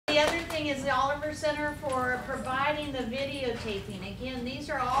thing is the Oliver Center for providing the videotaping. Again, these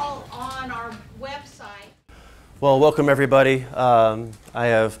are all on our website. Well, welcome everybody. I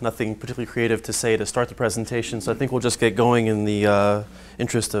have nothing particularly creative to say to start the presentation, so I think we'll just get going in the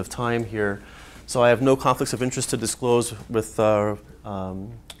interest of time here. So I have no conflicts of interest to disclose with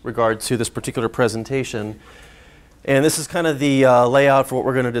regard to this particular presentation. And this is kind of the layout for what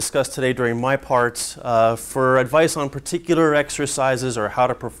we're going to discuss today during my part. For advice on particular exercises or how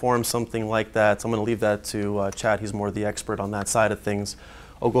to perform something like that, I'm going to leave that to Chad. He's more the expert on that side of things.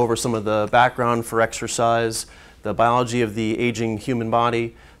 I'll go over some of the background for exercise, the biology of the aging human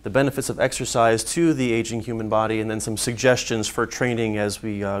body, the benefits of exercise to the aging human body, and then some suggestions for training as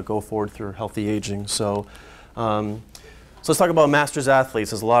we go forward through healthy aging. So let's talk about masters athletes.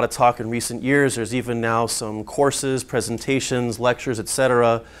 There's a lot of talk in recent years. There's even now some courses, presentations, lectures,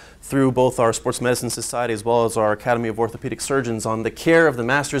 etc. through both our Sports Medicine Society as well as our Academy of Orthopedic Surgeons on the care of the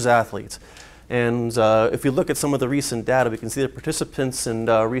masters athlete. And if we look at some of the recent data, we can see that participants in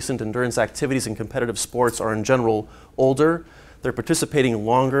recent endurance activities and competitive sports are in general older. They're participating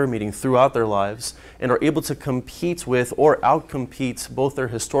longer, meaning throughout their lives, and are able to compete with or outcompete both their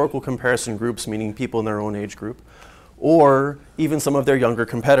historical comparison groups, meaning people in their own age group, or even some of their younger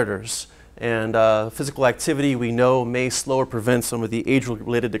competitors. And physical activity, we know, may slow or prevent some of the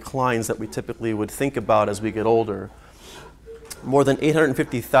age-related declines that we typically would think about as we get older. More than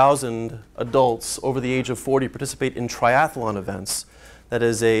 850,000 adults over the age of 40 participate in triathlon events. That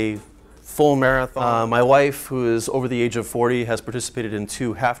is a full marathon. My wife, who is over the age of 40, has participated in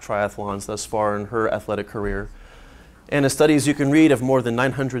 2 half triathlons thus far in her athletic career. And the studies you can read of more than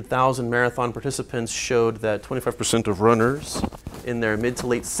 900,000 marathon participants showed that 25% of runners in their mid to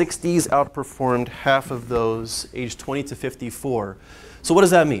late 60s outperformed half of those aged 20 to 54. So what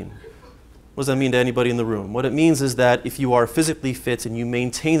does that mean? What does that mean to anybody in the room? What it means is that if you are physically fit and you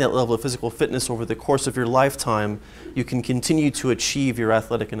maintain that level of physical fitness over the course of your lifetime, you can continue to achieve your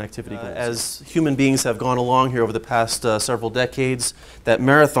athletic and activity goals. As human beings have gone along here over the past several decades, that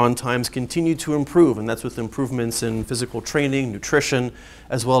marathon times continue to improve, and that's with improvements in physical training, nutrition,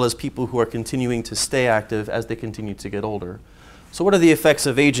 as well as people who are continuing to stay active as they continue to get older. So what are the effects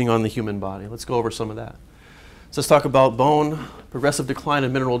of aging on the human body? Let's go over some of that. So let's talk about bone, progressive decline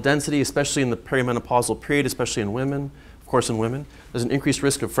in mineral density, especially in the perimenopausal period, especially in women. Of course, in women, there's an increased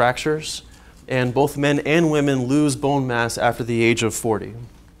risk of fractures, and both men and women lose bone mass after the age of 40.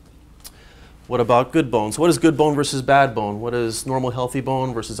 What about good bone? So what is good bone versus bad bone? What is normal healthy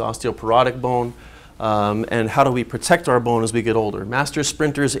bone versus osteoporotic bone? And how do we protect our bone as we get older? Master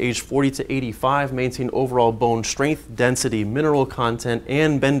sprinters aged 40 to 85 maintain overall bone strength, density, mineral content,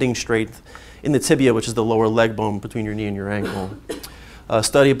 and bending strength in the tibia, which is the lower leg bone between your knee and your ankle. A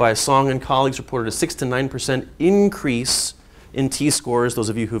study by Song and colleagues reported a 6 to 9% increase in T-scores. Those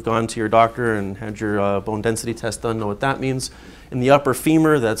of you who've gone to your doctor and had your bone density test done know what that means. In the upper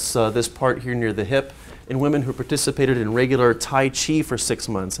femur, that's this part here near the hip, in women who participated in regular Tai Chi for 6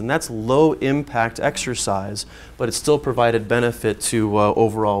 months. And that's low impact exercise, but it still provided benefit to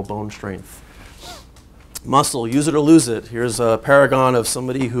overall bone strength. Muscle, use it or lose it. Here's a paragon of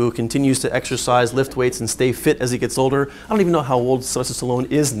somebody who continues to exercise, lift weights, and stay fit as he gets older. I don't even know how old Sylvester Stallone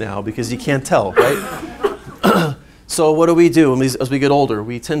is now because you can't tell, right? So what do we do as we get older?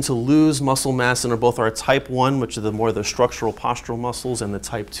 We tend to lose muscle mass in both our type 1, which are more the structural postural muscles, and the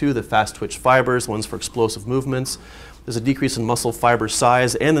type 2, the fast twitch fibers, ones for explosive movements. There's a decrease in muscle fiber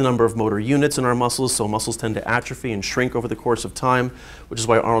size and the number of motor units in our muscles, so muscles tend to atrophy and shrink over the course of time, which is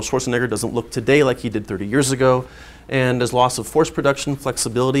why Arnold Schwarzenegger doesn't look today like he did 30 years ago. And there's loss of force production,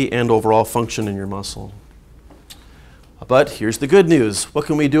 flexibility, and overall function in your muscle. But here's the good news. What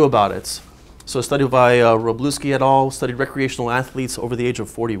can we do about it? So a study by Roblewski et al. Studied recreational athletes over the age of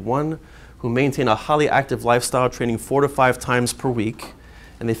 41 who maintain a highly active lifestyle, training 4 to 5 times per week.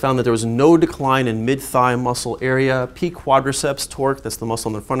 And they found that there was no decline in mid-thigh muscle area, peak quadriceps torque, that's the muscle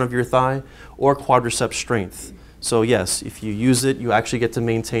on the front of your thigh, or quadriceps strength. So yes, if you use it, you actually get to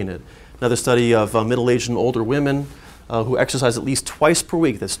maintain it. Another study of middle-aged and older women who exercise at least twice per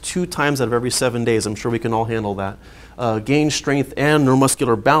week, that's 2 times out of every 7 days, I'm sure we can all handle that, gain strength and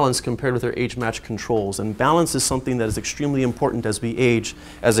neuromuscular balance compared with their age-matched controls. And balance is something that is extremely important as we age,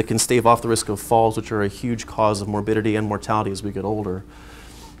 as it can stave off the risk of falls, which are a huge cause of morbidity and mortality as we get older.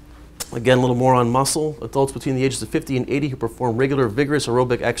 Again, a little more on muscle. Adults between the ages of 50 and 80 who perform regular vigorous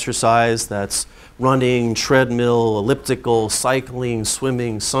aerobic exercise, that's running, treadmill, elliptical, cycling,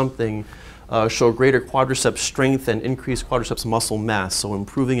 swimming, something, show greater quadriceps strength and increased quadriceps muscle mass, so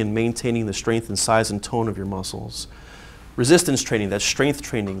improving and maintaining the strength and size and tone of your muscles. Resistance training, that's strength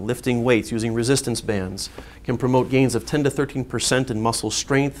training, lifting weights, using resistance bands, can promote gains of 10 to 13% in muscle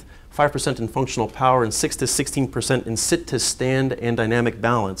strength, 5% in functional power, and 6 to 16% in sit to stand and dynamic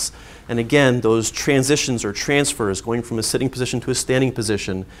balance. And again, those transitions or transfers, going from a sitting position to a standing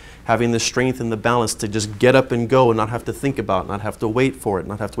position, having the strength and the balance to just get up and go and not have to think about it, not have to wait for it,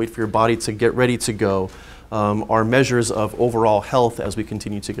 not have to wait for your body to get ready to go, are measures of overall health as we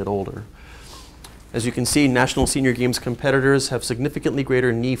continue to get older. As you can see, National Senior Games competitors have significantly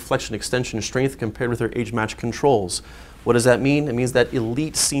greater knee flexion extension strength compared with their age-matched controls. What does that mean? It means that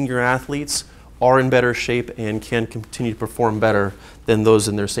elite senior athletes are in better shape and can continue to perform better than those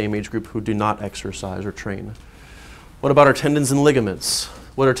in their same age group who do not exercise or train. What about our tendons and ligaments?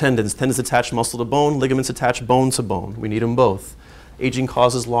 What are tendons? Tendons attach muscle to bone, ligaments attach bone to bone. We need them both. Aging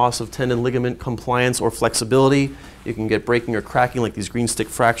causes loss of tendon ligament compliance or flexibility. You can get breaking or cracking like these green stick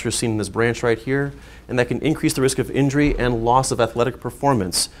fractures seen in this branch right here, and that can increase the risk of injury and loss of athletic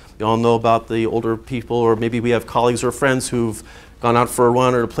performance. You all know about the older people, or maybe we have colleagues or friends who've gone out for a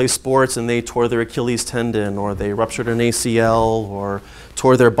run or to play sports and they tore their Achilles tendon, or they ruptured an ACL, or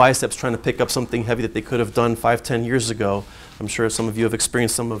tore their biceps trying to pick up something heavy that they could have done 5-10 years ago. I'm sure some of you have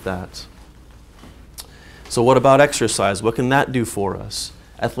experienced some of that. So what about exercise? What can that do for us?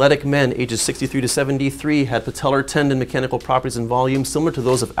 Athletic men ages 63 to 73 had patellar tendon mechanical properties and volume similar to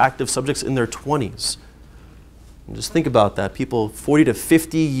those of active subjects in their 20s. And just think about that. People 40 to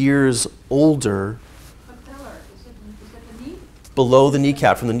 50 years older, Patellar, is it the knee? below the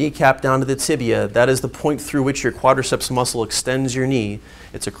kneecap, from the kneecap down to the tibia, that is the point through which your quadriceps muscle extends your knee.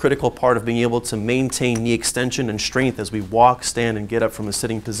 It's a critical part of being able to maintain knee extension and strength as we walk, stand, and get up from a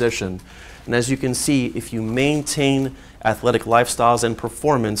sitting position. And as you can see, if you maintain athletic lifestyles and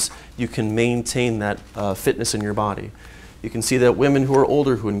performance, you can maintain that fitness in your body. You can see that women who are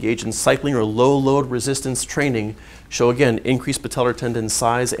older who engage in cycling or low load resistance training show again increased patellar tendon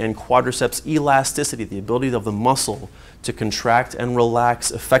size and quadriceps elasticity, the ability of the muscle to contract and relax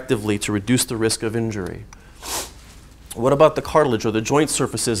effectively to reduce the risk of injury. What about the cartilage or the joint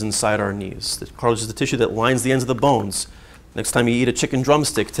surfaces inside our knees? The cartilage is the tissue that lines the ends of the bones. Next time you eat a chicken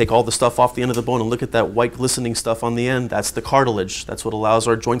drumstick, take all the stuff off the end of the bone and look at that white glistening stuff on the end. That's the cartilage. That's what allows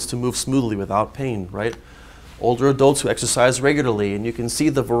our joints to move smoothly without pain, right? Older adults who exercise regularly, and you can see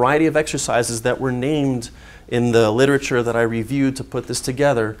the variety of exercises that were named in the literature that I reviewed to put this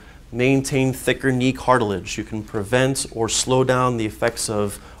together, maintain thicker knee cartilage. You can prevent or slow down the effects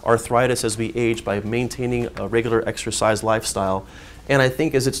of arthritis as we age by maintaining a regular exercise lifestyle. And I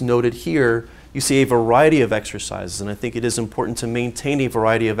think as it's noted here, you see a variety of exercises, and I think it is important to maintain a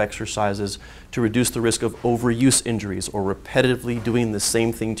variety of exercises to reduce the risk of overuse injuries or repetitively doing the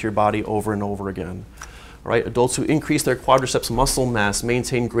same thing to your body over and over again. All right, adults who increase their quadriceps muscle mass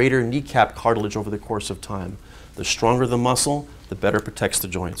maintain greater kneecap cartilage over the course of time. The stronger the muscle, the better it protects the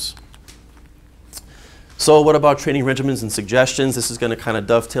joints. So what about training regimens and suggestions? This is going to kind of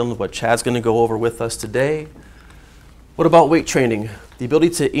dovetail into what Chad's going to go over with us today. What about weight training? The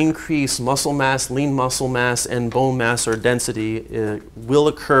ability to increase muscle mass, lean muscle mass, and bone mass or density will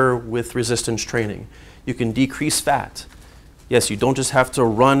occur with resistance training. You can decrease fat. Yes, you don't just have to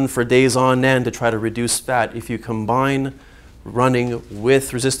run for days on end to try to reduce fat. If you combine running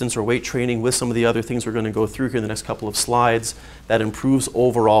with resistance or weight training with some of the other things we're going to go through here in the next couple of slides, that improves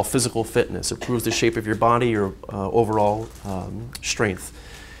overall physical fitness. It improves the shape of your body, your overall strength.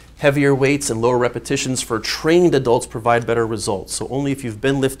 Heavier weights and lower repetitions for trained adults provide better results. So only if you've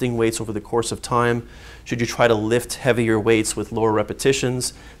been lifting weights over the course of time should you try to lift heavier weights with lower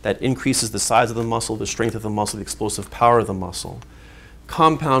repetitions. That increases the size of the muscle, the strength of the muscle, the explosive power of the muscle.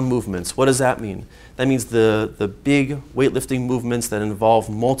 Compound movements, what does that mean? That means the big weightlifting movements that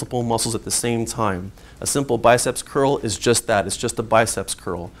involve multiple muscles at the same time. A simple biceps curl is just that, it's just a biceps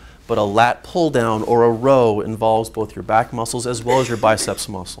curl. But a lat pull down or a row involves both your back muscles as well as your biceps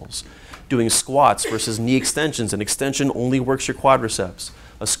muscles. Doing squats versus knee extensions, an extension only works your quadriceps.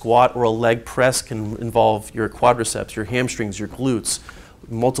 A squat or a leg press can involve your quadriceps, your hamstrings, your glutes.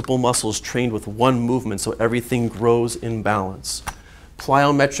 Multiple muscles trained with one movement so everything grows in balance.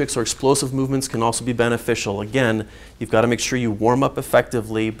 Plyometrics or explosive movements can also be beneficial. Again, you've got to make sure you warm up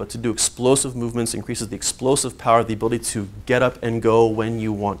effectively, but to do explosive movements increases the explosive power, the ability to get up and go when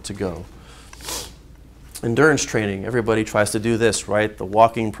you want to go. Endurance training, everybody tries to do this, right? The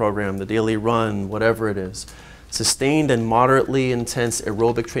walking program, the daily run, whatever it is. Sustained and moderately intense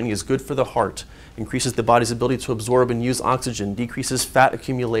aerobic training is good for the heart, increases the body's ability to absorb and use oxygen, decreases fat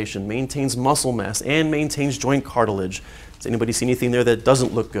accumulation, maintains muscle mass, and maintains joint cartilage. Does anybody see anything there that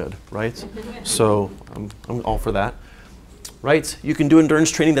doesn't look good, right? So I'm all for that. right? You can do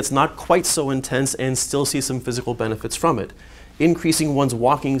endurance training that's not quite so intense and still see some physical benefits from it. Increasing one's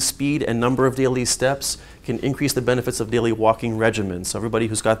walking speed and number of daily steps can increase the benefits of daily walking regimens. So everybody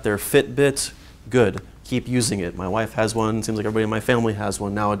who's got their Fitbit, good, keep using it. My wife has one, seems like everybody in my family has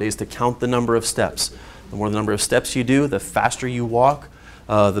one nowadays to count the number of steps. The more the number of steps you do, the faster you walk,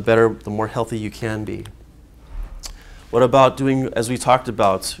 the better, the more healthy you can be. What about doing, as we talked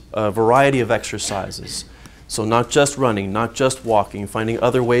about, a variety of exercises? So not just running, not just walking, finding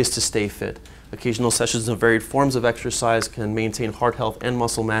other ways to stay fit. Occasional sessions of varied forms of exercise can maintain heart health and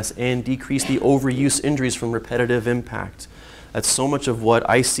muscle mass and decrease the overuse injuries from repetitive impact. That's so much of what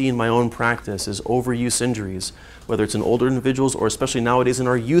I see in my own practice is overuse injuries, whether it's in older individuals or especially nowadays in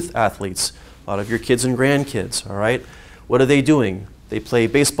our youth athletes, a lot of your kids and grandkids, all right? What are they doing? They play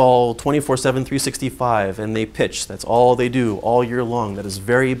baseball 24/7, 365, and they pitch. That's all they do all year long. That is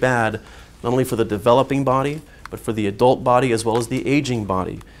very bad, not only for the developing body, but for the adult body as well as the aging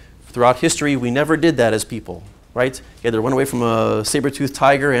body. Throughout history, we never did that as people, right? You had to run away from a saber-toothed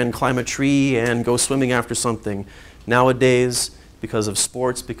tiger and climb a tree and go swimming after something. Nowadays, because of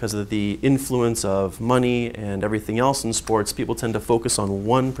sports, because of the influence of money and everything else in sports, people tend to focus on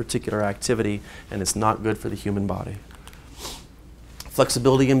one particular activity, and it's not good for the human body.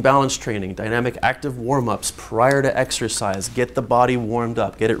 Flexibility and balance training, dynamic active warm-ups prior to exercise. Get the body warmed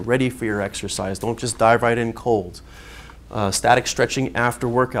up, get it ready for your exercise. Don't just dive right in cold. Static stretching after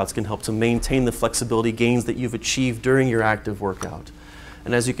workouts can help to maintain the flexibility gains that you've achieved during your active workout.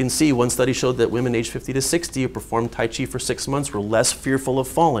 And as you can see, one study showed that women aged 50 to 60 who performed Tai Chi for 6 months were less fearful of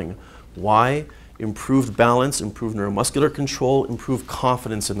falling. Why? Improved balance, improved neuromuscular control, improved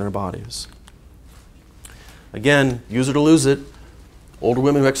confidence in their bodies. Again, use it or lose it. Older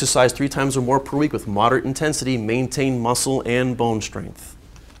women who exercise 3 times or more per week with moderate intensity maintain muscle and bone strength.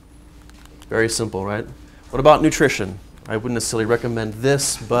 Very simple, right? What about nutrition? I wouldn't necessarily recommend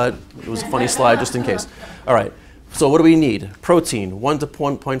this, but it was a funny slide just in case. All right, so what do we need? Protein, 1 to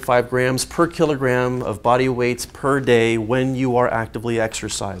 1.5 grams per kilogram of body weight per day when you are actively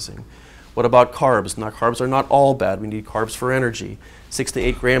exercising. What about carbs? Now, carbs are not all bad. We need carbs for energy. 6 to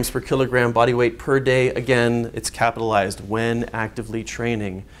 8 grams per kilogram body weight per day. Again, it's capitalized when actively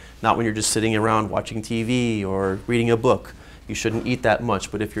training, not when you're just sitting around watching TV or reading a book. You shouldn't eat that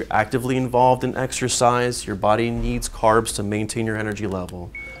much, but if you're actively involved in exercise, your body needs carbs to maintain your energy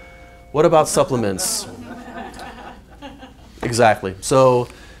level. What about supplements? Exactly. So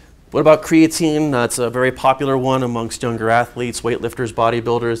what about creatine? That's a very popular one amongst younger athletes, weightlifters,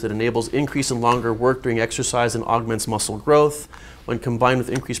 bodybuilders. It enables increase in longer work during exercise and augments muscle growth. When combined with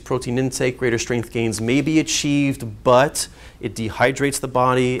increased protein intake, greater strength gains may be achieved, but it dehydrates the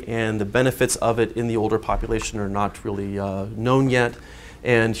body, and the benefits of it in the older population are not really known yet.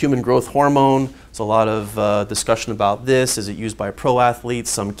 And human growth hormone, there's a lot of discussion about this. Is it used by pro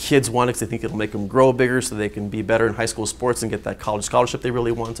athletes? Some kids want it because they think it'll make them grow bigger so they can be better in high school sports and get that college scholarship they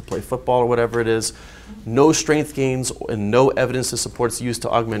really want to play football or whatever it is. No strength gains and no evidence to support its use to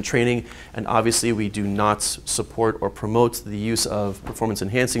augment training. And obviously we do not support or promote the use of performance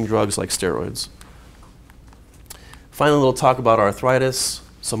enhancing drugs like steroids. Finally, a little talk about arthritis.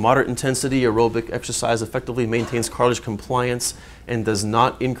 So moderate intensity aerobic exercise effectively maintains cartilage compliance and does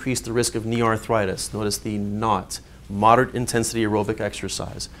not increase the risk of knee arthritis. Notice the not. Moderate intensity aerobic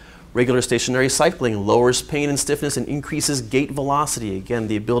exercise. Regular stationary cycling lowers pain and stiffness and increases gait velocity. Again,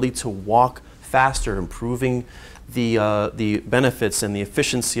 the ability to walk faster, improving the benefits and the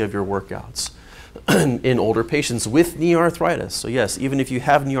efficiency of your workouts in older patients with knee arthritis. So yes, even if you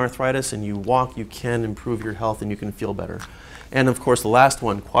have knee arthritis and you walk, you can improve your health and you can feel better. And of course, the last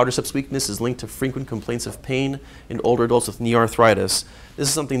one, quadriceps weakness is linked to frequent complaints of pain in older adults with knee arthritis. This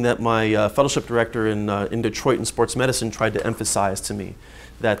is something that my fellowship director in Detroit in sports medicine tried to emphasize to me,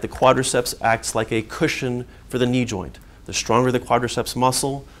 that the quadriceps acts like a cushion for the knee joint. The stronger the quadriceps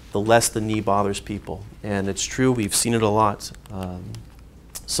muscle, the less the knee bothers people. And it's true, we've seen it a lot.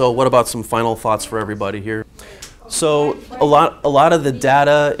 So what about some final thoughts for everybody here? So a lot of the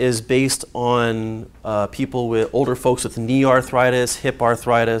data is based on people with older folks with knee arthritis, hip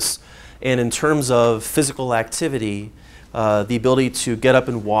arthritis, and in terms of physical activity, the ability to get up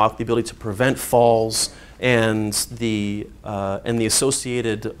and walk, the ability to prevent falls, and the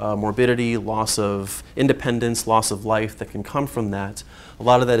associated morbidity, loss of independence, loss of life that can come from that. A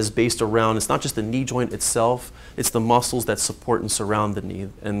lot of that is based around, it's not just the knee joint itself, it's the muscles that support and surround the knee.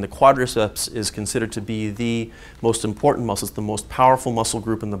 And the quadriceps is considered to be the most important muscle. It's the most powerful muscle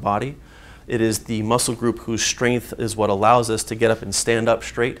group in the body. It is the muscle group whose strength is what allows us to get up and stand up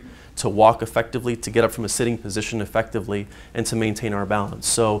straight, to walk effectively, to get up from a sitting position effectively, and to maintain our balance.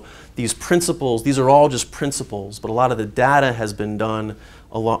 So these principles, these are all just principles, but a lot of the data has been done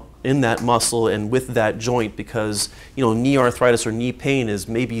a lot in that muscle and with that joint, because knee arthritis or knee pain is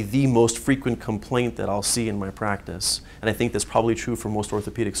maybe the most frequent complaint that I'll see in my practice. And I think that's probably true for most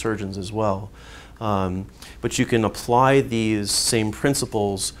orthopedic surgeons as well. But you can apply these same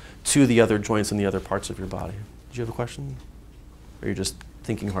principles to the other joints and the other parts of your body. Did you have a question? Or you're just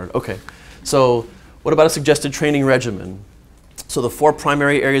thinking hard? Okay. So what about a suggested training regimen? So the 4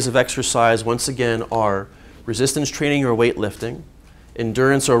 primary areas of exercise, once again, are resistance training or weightlifting,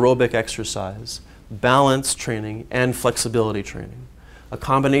 endurance or aerobic exercise, balance training, and flexibility training. A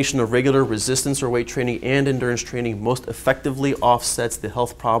combination of regular resistance or weight training and endurance training most effectively offsets the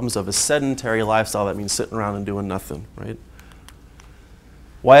health problems of a sedentary lifestyle. That means sitting around and doing nothing, right?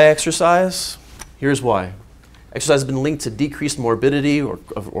 Why exercise? Here's why. Exercise has been linked to decreased morbidity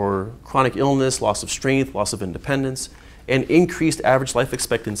or chronic illness, loss of strength, loss of independence, and increased average life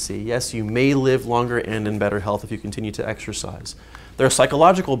expectancy. Yes, you may live longer and in better health if you continue to exercise. There are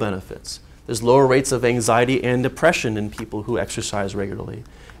psychological benefits. There's lower rates of anxiety and depression in people who exercise regularly,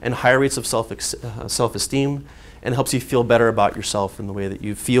 and higher rates of self-esteem, and helps you feel better about yourself in the way that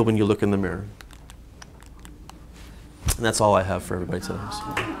you feel when you look in the mirror. And that's all I have for everybody today.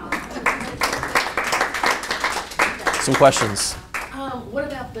 Some questions? What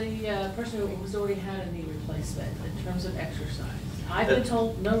about the person who's already had a knee replacement in terms of exercise? I've been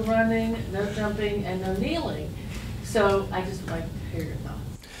told no running, no jumping, and no kneeling. So I just like to hear your thoughts.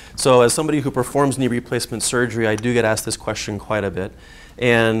 So as somebody who performs knee replacement surgery, I do get asked this question quite a bit.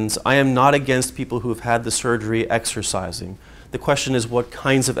 And I am not against people who have had the surgery exercising. The question is, what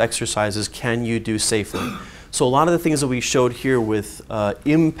kinds of exercises can you do safely? So a lot of the things that we showed here with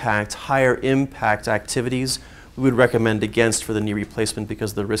higher impact activities, we would recommend against for the knee replacement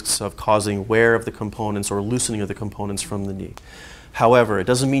because of the risks of causing wear of the components or loosening of the components from the knee. However, it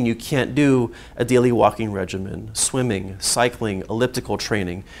doesn't mean you can't do a daily walking regimen, swimming, cycling, elliptical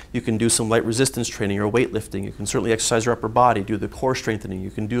training. You can do some light resistance training or weightlifting. You can certainly exercise your upper body, do the core strengthening.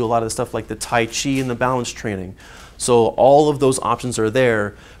 You can do a lot of the stuff like the Tai Chi and the balance training. So all of those options are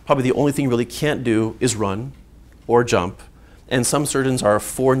there. Probably the only thing you really can't do is run or jump. And some surgeons are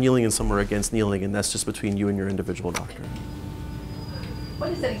for kneeling and some are against kneeling, and that's just between you and your individual doctor.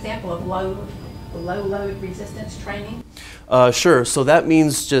 What is an example of low load resistance training? Sure, so that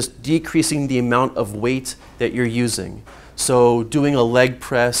means just decreasing the amount of weight that you're using. So doing a leg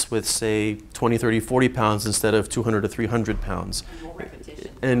press with, say, 20, 30, 40 pounds instead of 200 to 300 pounds. More repetitions.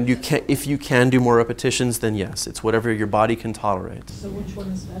 And you can, if you can do more repetitions, then yes, it's whatever your body can tolerate. So which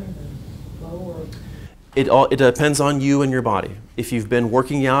one is better than low or? It depends on you and your body. If you've been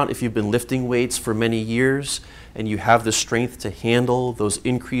working out, if you've been lifting weights for many years, and you have the strength to handle those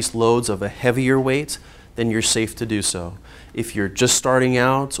increased loads of a heavier weight, then you're safe to do so. If you're just starting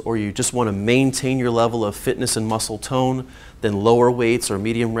out or you just want to maintain your level of fitness and muscle tone, then lower weights or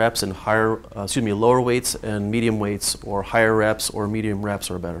medium reps and lower weights and medium weights or higher reps or medium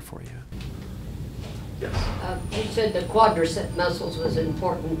reps are better for you. Yes. You said the quadricep muscles was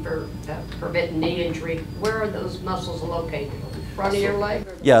important for preventing knee injury. Where are those muscles located? On the front of your leg?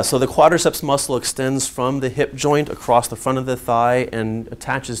 Yeah, so the quadriceps muscle extends from the hip joint across the front of the thigh and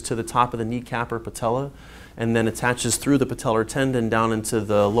attaches to the top of the kneecap or patella, and then attaches through the patellar tendon down into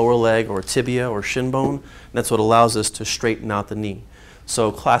the lower leg or tibia or shin bone. And that's what allows us to straighten out the knee.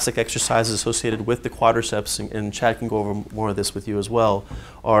 So classic exercises associated with the quadriceps, and Chad can go over more of this with you as well,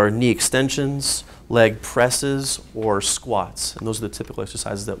 are knee extensions, leg presses, or squats. And those are the typical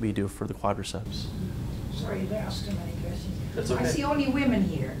exercises that we do for the quadriceps. Sorry to ask too many questions. That's okay. I see only women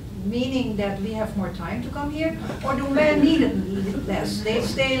here, meaning that we have more time to come here, or do men need it less? They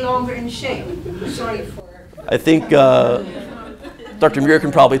stay longer in shape. Sorry for... I think Dr. Muir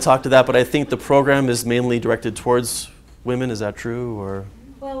can probably talk to that, but I think the program is mainly directed towards women. Is that true? Or?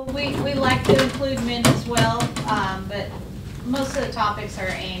 Well, we like to include men as well, but most of the topics are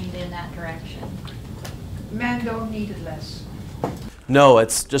aimed in that direction. Men don't need it less. No,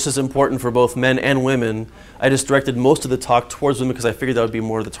 it's just as important for both men and women. I just directed most of the talk towards women because I figured that would be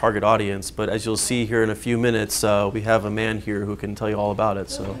more the target audience. But as you'll see here in a few minutes, we have a man here who can tell you all about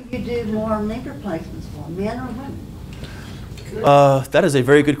it. So You do more knee replacements for men or women? that is a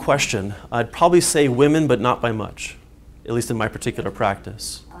very good question. I'd probably say women, but not by much, at least in my particular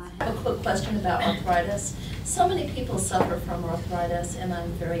practice. I have a quick question about arthritis. So many people suffer from arthritis, and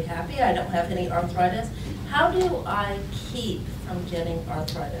I'm very happy I don't have any arthritis. How do I keep from getting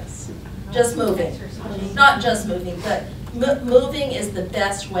arthritis? Just moving. Not just moving, but moving is the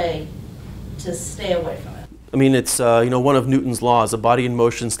best way to stay away from it. I mean, it's one of Newton's laws. A body in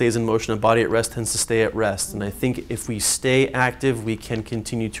motion stays in motion. A body at rest tends to stay at rest. And I think if we stay active, we can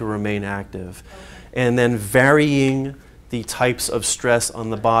continue to remain active. And then varying the types of stress on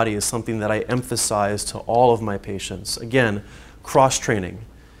the body is something that I emphasize to all of my patients. Again, cross-training.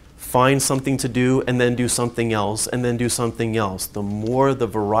 Find something to do and then do something else and then do something else. The more the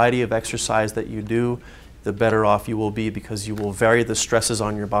variety of exercise that you do, the better off you will be, because you will vary the stresses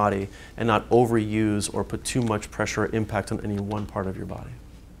on your body and not overuse or put too much pressure or impact on any one part of your body.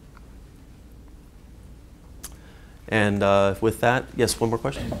 And with that, yes, one more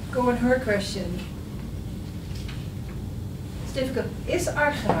question? Go on her question. It's difficult. Is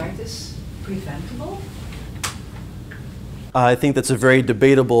arthritis preventable? I think that's a very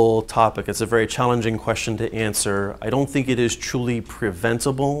debatable topic. It's a very challenging question to answer. I don't think it is truly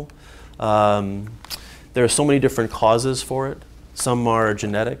preventable. There are so many different causes for it. Some are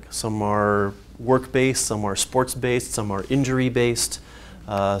genetic, some are work-based, some are sports-based, some are injury-based.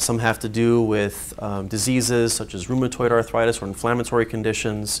 Some have to do with diseases such as rheumatoid arthritis or inflammatory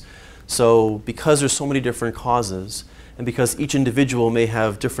conditions. So because there's so many different causes, and because each individual may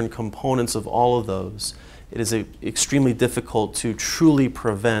have different components of all of those, it is extremely difficult to truly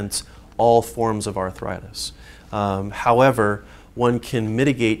prevent all forms of arthritis. However, one can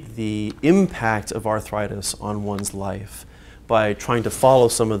mitigate the impact of arthritis on one's life by trying to follow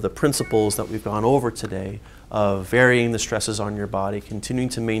some of the principles that we've gone over today of varying the stresses on your body, continuing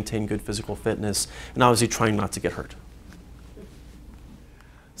to maintain good physical fitness, and obviously trying not to get hurt.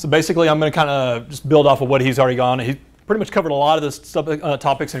 So basically, I'm going to kind of just build off of what he's already gone. He pretty much covered a lot of this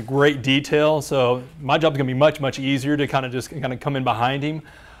topics in great detail, so my job is going to be much, much easier to kind of come in behind him.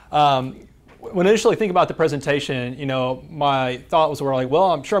 When initially think about the presentation, my thought was, we're like,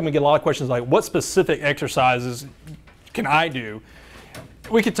 well, I'm sure I'm going to get a lot of questions like, what specific exercises can I do?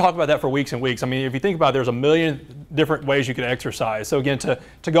 We could talk about that for weeks and weeks. I mean, if you think about it, there's a million different ways you could exercise. So again,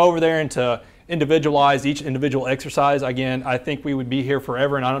 to go over there and to individualize each individual exercise, again, I think we would be here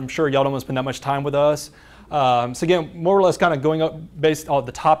forever, and I'm sure y'all don't want to spend that much time with us. So again, more or less kind of going up based on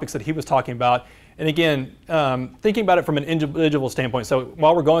the topics that he was talking about. And again, thinking about it from an individual standpoint. So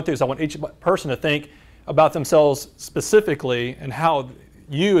while we're going through this, I want each person to think about themselves specifically and how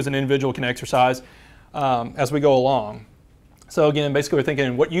you as an individual can exercise as we go along. So again, basically we're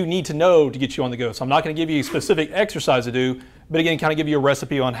thinking what you need to know to get you on the go. So I'm not going to give you a specific exercise to do, but again, kind of give you a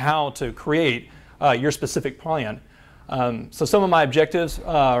recipe on how to create your specific plan. So some of my objectives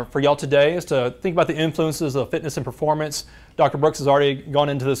for y'all today is to think about the influences of fitness and performance. Dr. Brooks has already gone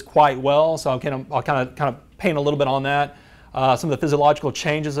into this quite well, so I'll kind of paint a little bit on that. Some of the physiological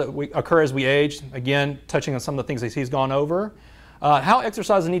changes that occur as we age, again, touching on some of the things that he's gone over. How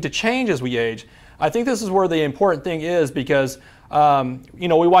exercises need to change as we age. I think this is where the important thing is, because we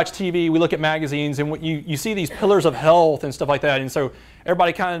watch TV, we look at magazines, and you see these pillars of health and stuff like that, and so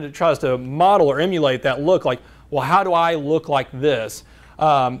everybody kind of tries to model or emulate that look, like, well, how do I look like this?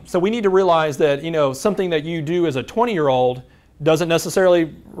 So we need to realize that something that you do as a 20-year-old doesn't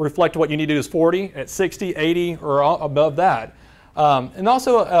necessarily reflect what you need to do as 40, at 60, 80, or above that. And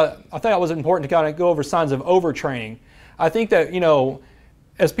also, I think it was important to kind of go over signs of overtraining. I think that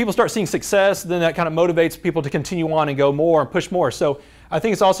as people start seeing success, then that kind of motivates people to continue on and go more and push more. So I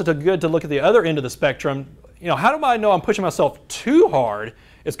think it's also good to look at the other end of the spectrum. How do I know I'm pushing myself too hard?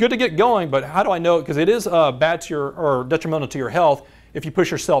 It's good to get going, but how do I know? Because it is bad to or detrimental to your health if you push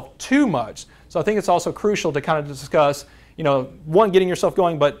yourself too much. So I think it's also crucial to kind of discuss, one, getting yourself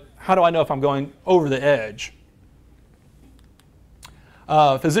going, but how do I know if I'm going over the edge?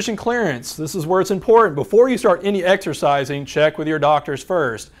 Physician clearance, this is where it's important. Before you start any exercising, check with your doctors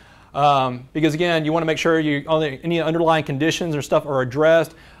first. Because again, you want to make sure any underlying conditions or stuff are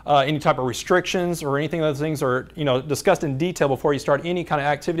addressed, any type of restrictions or anything of those things are discussed in detail before you start any kind of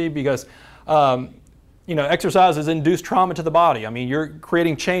activity, because exercises induce trauma to the body. I mean, you're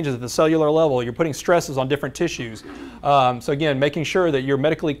creating changes at the cellular level, you're putting stresses on different tissues. So again, making sure that you're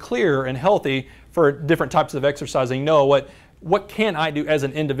medically clear and healthy for different types of exercising. What can I do as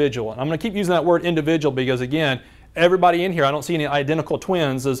an individual? And I'm going to keep using that word individual because, again, everybody in here, I don't see any identical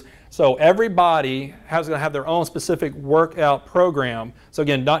twins. So everybody is going to have their own specific workout program. So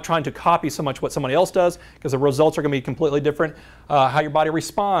again, not trying to copy so much what somebody else does, because the results are going to be completely different. How your body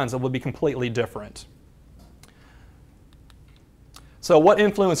responds will be completely different. So what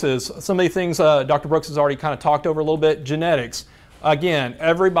influences? Some of the things Dr. Brooks has already kind of talked over a little bit. Genetics. Again,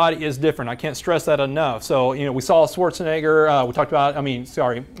 everybody is different. I can't stress that enough. So, we saw Schwarzenegger, we talked about,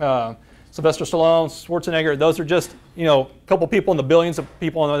 Sylvester Stallone, Schwarzenegger, those are just, a couple people in the billions of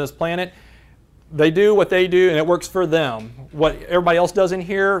people on this planet. They do what they do and it works for them. What everybody else does in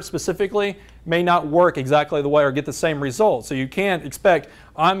here specifically may not work exactly the way or get the same results. So you can't expect,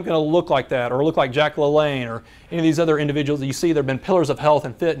 I'm going to look like that or look like Jack LaLanne or any of these other individuals that you see that have been pillars of health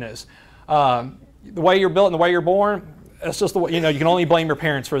and fitness. The way you're built and the way you're born, that's just the way, you can only blame your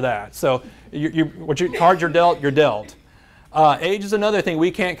parents for that. So what your cards you're dealt, you're dealt. Age is another thing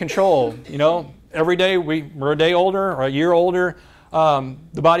we can't control. Every day we're a day older or a year older.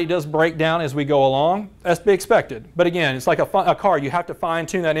 The body does break down as we go along. That's to be expected. But again, it's like a car. You have to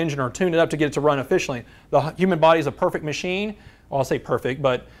fine-tune that engine or tune it up to get it to run efficiently. The human body is a perfect machine. Well, I'll say perfect,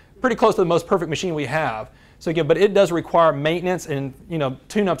 but pretty close to the most perfect machine we have. So again, but it does require maintenance and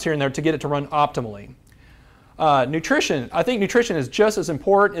tune-ups here and there to get it to run optimally. Nutrition. I think nutrition is just as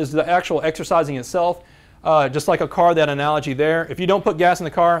important as the actual exercising itself. Just like a car, that analogy there. If you don't put gas in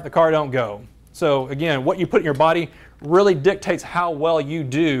the car don't go. So again, what you put in your body really dictates how well you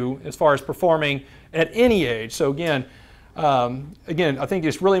do as far as performing at any age. So again, I think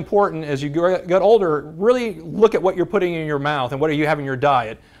it's really important as you get older, really look at what you're putting in your mouth and what are you having in your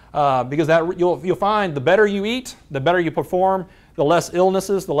diet. Because you'll find the better you eat, the better you perform, the less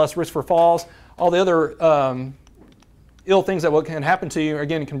illnesses, the less risk for falls, all the other ill things that can happen to you,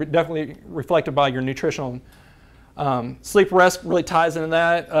 again, can be definitely reflected by your nutritional. Sleep rest really ties into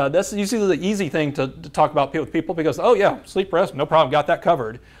that. That's usually the easy thing to talk about with people because, oh yeah, sleep rest, no problem, got that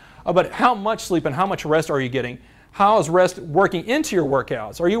covered. But how much sleep and how much rest are you getting? How is rest working into your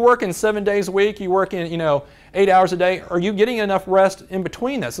workouts? Are you working 7 days a week? Are you working 8 hours a day? Are you getting enough rest in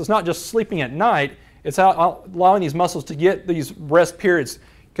between this? It's not just sleeping at night. It's allowing these muscles to get these rest periods.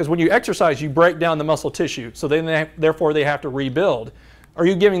 Because when you exercise, you break down the muscle tissue. So then therefore they have to rebuild. Are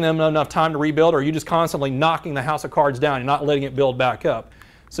you giving them enough time to rebuild, or are you just constantly knocking the house of cards down and not letting it build back up?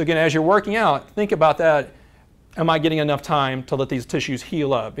 So again, as you're working out, think about that. Am I getting enough time to let these tissues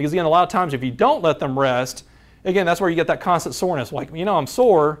heal up? Because again, a lot of times if you don't let them rest, again, that's where you get that constant soreness. Like, I'm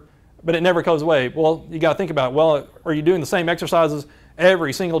sore, but it never goes away. Well, you got to think about, well, are you doing the same exercises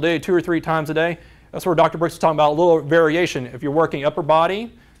every single day, 2 or 3 times a day? That's where Dr. Brooks is talking about a little variation. If you're working upper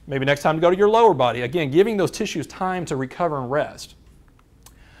body, maybe next time to go to your lower body. Again, giving those tissues time to recover and rest.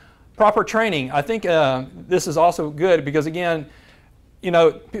 Proper training. I think this is also good because again,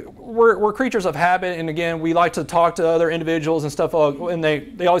 we're creatures of habit, and again, we like to talk to other individuals and stuff, and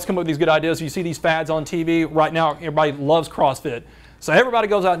they always come up with these good ideas. You see these fads on TV right now. Everybody loves CrossFit, so everybody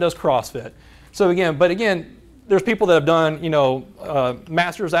goes out and does CrossFit. So again, there's people that have done,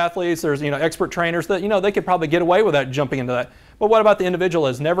 masters athletes. There's expert trainers that they could probably get away with that, jumping into that. But what about the individual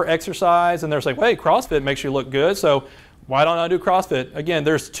that has never exercised and they're saying, hey, CrossFit makes you look good, so why don't I do CrossFit? Again,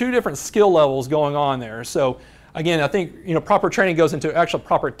 there's 2 different skill levels going on there. So again, I think proper training goes into actual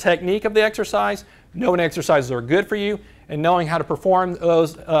proper technique of the exercise, knowing exercises are good for you, and knowing how to perform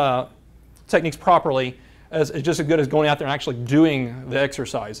those techniques properly is just as good as going out there and actually doing the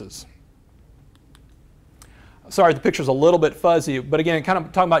exercises. Sorry, the picture's a little bit fuzzy, but again, kind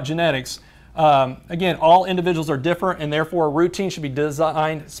of talking about genetics. Again, all individuals are different, and therefore a routine should be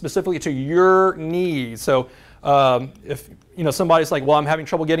designed specifically to your needs. So if somebody's like, well, I'm having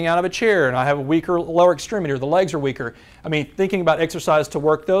trouble getting out of a chair and I have a weaker lower extremity or the legs are weaker. I mean, thinking about exercise to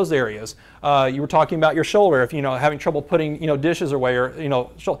work those areas. You were talking about your shoulder. If having trouble putting dishes away, or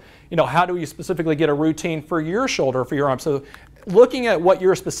how do you specifically get a routine for your shoulder, for your arm? So looking at what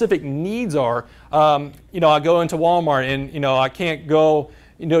your specific needs are. I go into Walmart and I can't go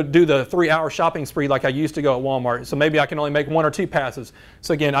do the 3-hour shopping spree like I used to go at Walmart. So maybe I can only make 1 or 2 passes.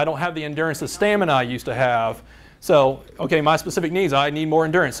 So again, I don't have the endurance, the stamina I used to have. So, okay, my specific needs, I need more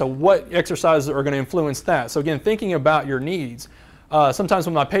endurance. So what exercises are going to influence that? So again, thinking about your needs. Sometimes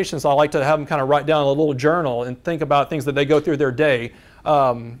with my patients, I like to have them kind of write down a little journal and think about things that they go through their day.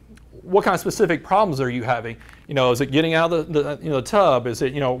 What kind of specific problems are you having? Is it getting out of the tub? Is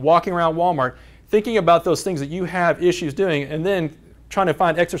it, walking around Walmart? Thinking about those things that you have issues doing, and then trying to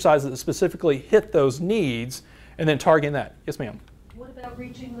find exercises that specifically hit those needs, and then targeting that. Yes, ma'am. What about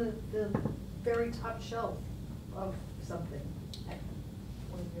reaching the very top shelf of something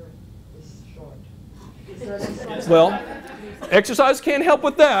when you're this short? Is that Well, exercise can help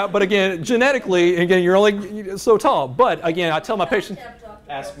with that, but again, genetically, again, you're only so tall. But again, I tell my patients,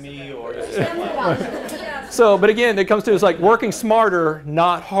 Ask me or so, but again, it comes to it's like working smarter,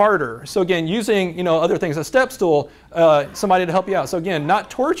 not harder. So again, using other things, a step stool, somebody to help you out. So again, not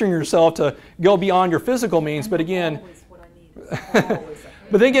torturing yourself to go beyond your physical means, but again, but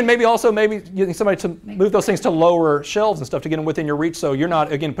then again, maybe getting somebody to move those things to lower shelves and stuff to get them within your reach, so you're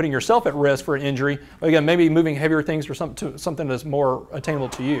not again putting yourself at risk for an injury. But again, maybe moving heavier things or something that's more attainable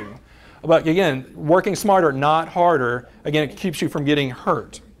to you. But again, working smarter, not harder, again, it keeps you from getting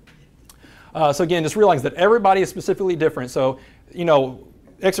hurt. So again, just realize that everybody is specifically different. So,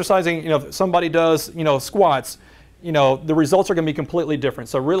 exercising, if somebody does, squats, the results are going to be completely different.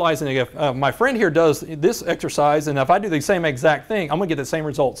 So realizing if my friend here does this exercise, and if I do the same exact thing, I'm going to get the same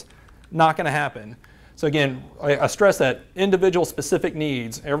results. Not going to happen. So again, I stress that individual specific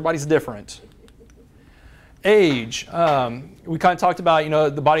needs, everybody's different. Age, we kind of talked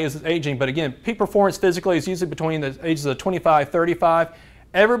about, the body is aging, but again, peak performance physically is usually between the ages of 25, 35.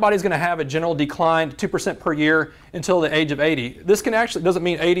 Everybody's going to have a general decline, 2% per year, until the age of 80. This can actually, doesn't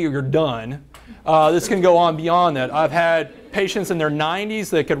mean 80 or you're done. This can go on beyond that. I've had patients in their 90s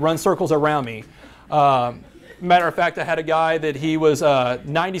that could run circles around me. Matter of fact, I had a guy that he was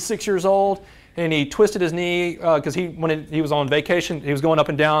 96 years old, and he twisted his knee because when he was on vacation, he was going up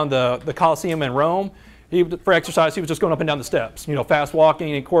and down the Coliseum in Rome. For exercise, he was just going up and down the steps, fast walking.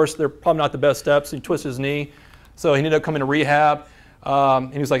 And of course, they're probably not the best steps. He twisted his knee, so he ended up coming to rehab.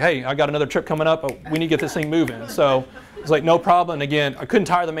 And he was like, hey, I got another trip coming up. We need to get this thing moving. So it was like, no problem. And again, I couldn't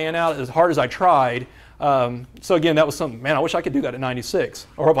tire the man out as hard as I tried. So again, that was something, man, I wish I could do that at 96,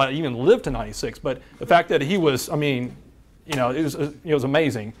 or if I even lived to 96. But the fact that he was, it was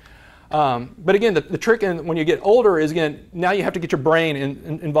amazing. But again, the trick when you get older is, again, now you have to get your brain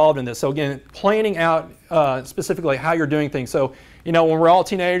involved in this. So again, planning out specifically how you're doing things. So, when we're all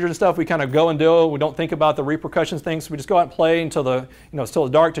teenagers and stuff, we kind of go and do it. We don't think about the repercussions things. We just go out and play until it's still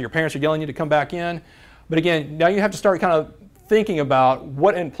dark, till your parents are yelling at you to come back in. But again, now you have to start kind of thinking about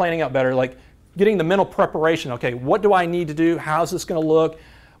what and planning out better, like getting the mental preparation. Okay, what do I need to do? How's this going to look?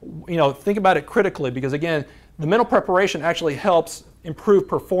 Think about it critically, because again, the mental preparation actually helps improve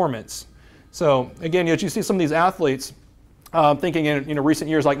performance. So again, as you see some of these athletes, thinking in recent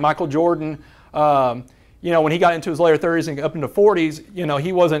years, like Michael Jordan, when he got into his later 30s and up into 40s,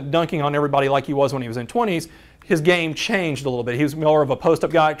 he wasn't dunking on everybody like he was when he was in 20s. His game changed a little bit. He was more of a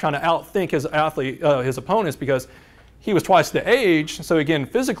post-up guy, trying to outthink his opponents, because he was twice the age. So again,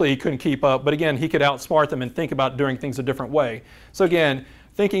 physically he couldn't keep up, but again, he could outsmart them and think about doing things a different way. So again,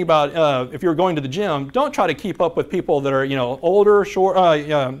 thinking about if you're going to the gym, don't try to keep up with people that are older,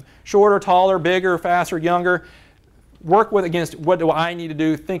 shorter, taller, bigger, faster, younger. Work against what do I need to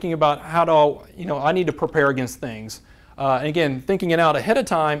do, thinking about how do I need to prepare against things. And again, thinking it out ahead of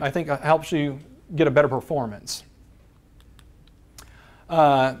time, I think helps you get a better performance.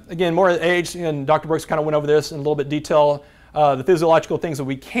 Again, more age, and Dr. Brooks kind of went over this in a little bit detail. The physiological things that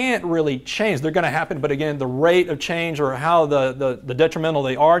we can't really change, they're going to happen, but again, the rate of change or how the detrimental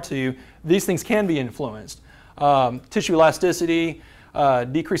they are to you, these things can be influenced. Tissue elasticity,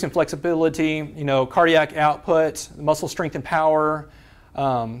 decrease in flexibility, cardiac output, muscle strength and power,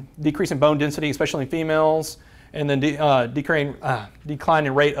 decrease in bone density, especially in females, and then decline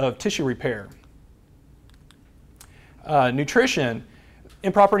in rate of tissue repair. Nutrition.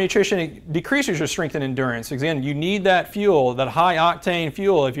 Improper nutrition decreases your strength and endurance. Again, you need that fuel, that high octane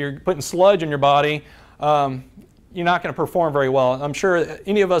fuel. If you're putting sludge in your body, you're not going to perform very well. I'm sure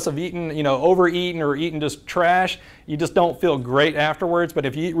any of us have eaten, overeaten or eaten just trash. You just don't feel great afterwards. But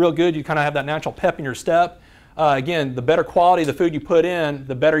if you eat real good, you kind of have that natural pep in your step. Again, the better quality of the food you put in,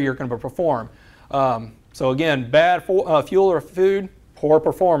 the better you're going to perform. So again, bad fuel or food, poor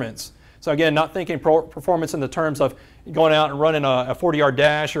performance. So again, not thinking performance in the terms of going out and running a 40-yard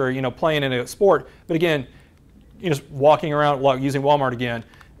dash or playing in a sport, but again, just walking around, using Walmart again.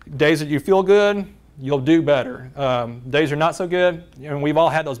 Days that you feel good, you'll do better. Days are not so good, and we've all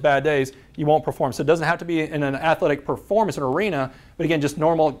had those bad days, you won't perform. So it doesn't have to be in an athletic performance arena, but again, just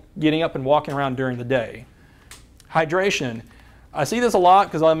normal getting up and walking around during the day. Hydration. I see this a lot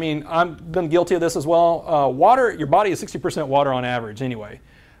because I've been guilty of this as well. Water, your body is 60% water on average anyway.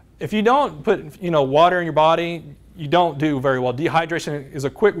 If you don't put water in your body, you don't do very well. Dehydration is a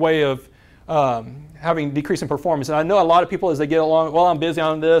quick way of having decrease in performance. And I know a lot of people, as they get along, well, I'm busy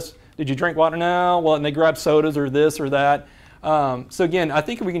on this. Did you drink water now? Well, and they grab sodas or this or that. So again, I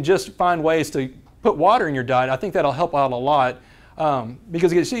think if we can just find ways to put water in your diet, I think that'll help out a lot.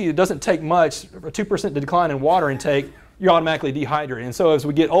 Because you see, it doesn't take much. A 2% decline in water intake, you're automatically dehydrated. And so as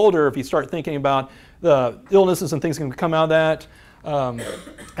we get older, if you start thinking about the illnesses and things that can come out of that,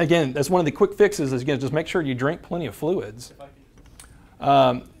 again, that's one of the quick fixes is, again, just make sure you drink plenty of fluids.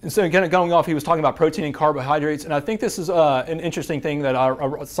 And so kind of going off, he was talking about protein and carbohydrates, and I think this is an interesting thing that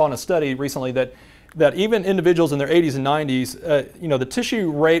I saw in a study recently, that even individuals in their 80s and 90s, the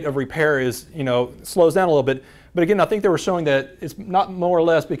tissue rate of repair is, slows down a little bit. But again, I think they were showing that it's not more or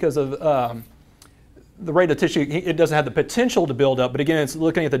less because of the rate of tissue, it doesn't have the potential to build up, but again, it's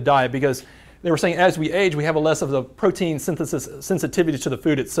looking at the diet, because they were saying as we age, we have a less of the protein synthesis sensitivity to the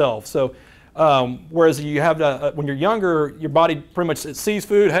food itself. So whereas you have when you're younger, your body pretty much sees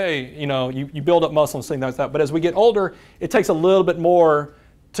food, hey, you build up muscle and things like that. But as we get older, it takes a little bit more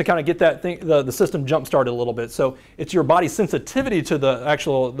to kind of get that thing, the system jump started a little bit. So it's your body's sensitivity to the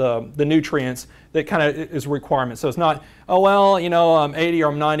actual the nutrients that kind of is a requirement. So it's not, oh well, you know, I'm 80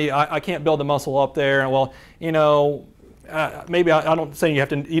 or I'm 90, I can't build the muscle up there. And well, you know, maybe I don't say you have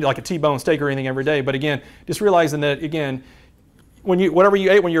to eat like a T-bone steak or anything every day, but again, just realizing that again, whatever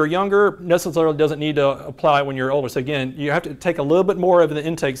you ate when you were younger necessarily doesn't need to apply when you're older. So again, you have to take a little bit more of the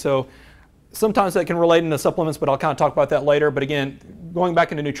intake. So sometimes that can relate into supplements, but I'll kind of talk about that later. But again, going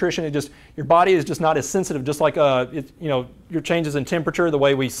back into nutrition, your body is just not as sensitive. Just like your changes in temperature, the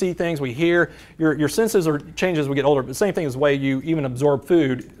way we see things, we hear, your senses are changes as we get older. But the same thing is the way you even absorb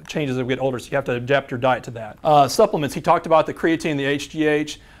food changes as we get older. So you have to adapt your diet to that. Supplements. He talked about the creatine, the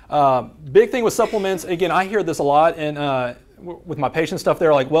HGH. Big thing with supplements. Again, I hear this a lot, and with my patient stuff,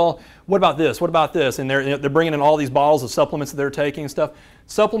 they're like, well, what about this? What about this? And they're bringing in all these bottles of supplements that they're taking and stuff.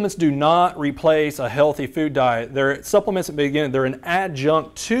 Supplements do not replace a healthy food diet. They're supplements that begin, they're an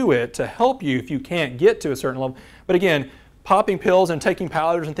adjunct to it to help you if you can't get to a certain level. But again, popping pills and taking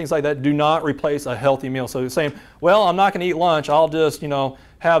powders and things like that do not replace a healthy meal. So saying, well, I'm not going to eat lunch. I'll just,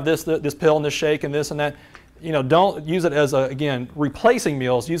 have this pill and this shake and this and that. Don't use it as again, replacing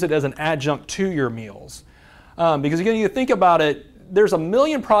meals. Use it as an adjunct to your meals. Because again, you think about it, there's a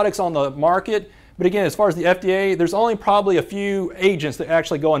million products on the market, but again, as far as the FDA, there's only probably a few agents that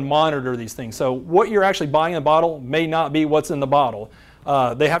actually go and monitor these things. So what you're actually buying in the bottle may not be what's in the bottle.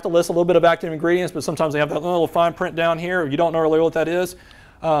 They have to list a little bit of active ingredients, but sometimes they have that little fine print down here. You don't know really what that is.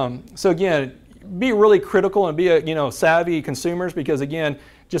 So again, be really critical and be savvy consumers, because again,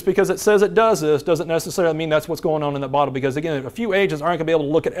 just because it says it does this doesn't necessarily mean that's what's going on in that bottle, because again, a few agents aren't going to be able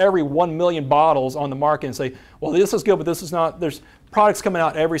to look at every 1 million bottles on the market and say, well, this is good, but this is not. There's products coming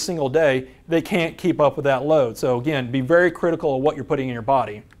out every single day. They can't keep up with that load. So again, be very critical of what you're putting in your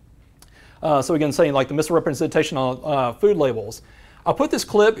body. So again, saying like the misrepresentation on food labels. I'll put this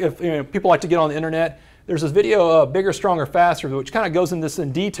clip if people like to get on the internet. There's this video of Bigger, Stronger, Faster, which kind of goes into this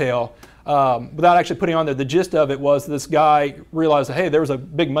in detail. Without actually putting on there, the gist of it was this guy realized that, hey, there was a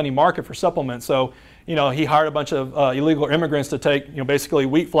big money market for supplements. So, he hired a bunch of illegal immigrants to take, basically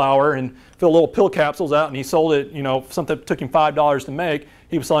wheat flour and fill little pill capsules out, and he sold it, something that took him $5 to make.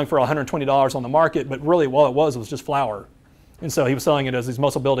 He was selling for $120 on the market, but really all it was just flour. And so he was selling it as these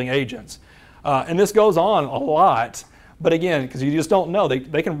muscle building agents. And this goes on a lot, but again, because you just don't know.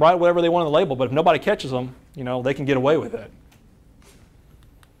 They can write whatever they want on the label, but if nobody catches them, they can get away with it.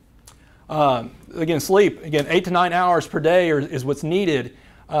 Again, sleep, 8 to 9 hours per day is what's needed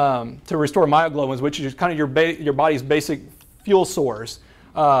to restore myoglobin, which is kind of your body's basic fuel source.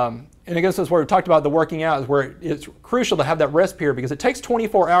 And again, that's where we talked about the working out, is where it's crucial to have that rest period, because it takes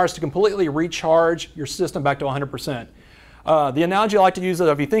 24 hours to completely recharge your system back to 100%. The analogy I like to use is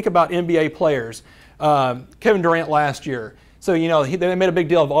if you think about NBA players, Kevin Durant last year. So, they made a big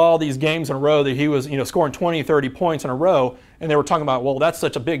deal of all these games in a row that he was, scoring 20, 30 points in a row. And they were talking about, well, that's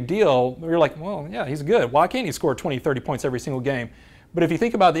such a big deal. You're like, well, yeah, he's good. Why can't he score 20, 30 points every single game? But if you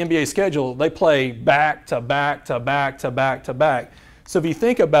think about the NBA schedule, they play back to back to back to back to back. So if you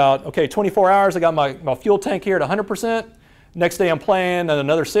think about, okay, 24 hours, I got my fuel tank here at 100%. Next day I'm playing in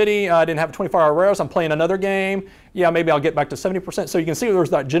another city. I didn't have a 24-hour rest. I'm playing another game. Yeah, maybe I'll get back to 70%. So you can see there's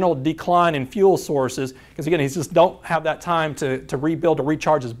that general decline in fuel sources, because again, he just don't have that time to rebuild, to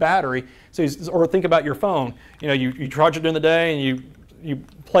recharge his battery. So or think about your phone. You charge it during the day and you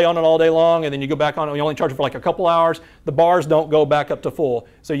play on it all day long, and then you go back on it. You only charge it for like a couple hours. The bars don't go back up to full.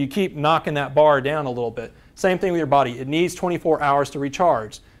 So you keep knocking that bar down a little bit. Same thing with your body. It needs 24 hours to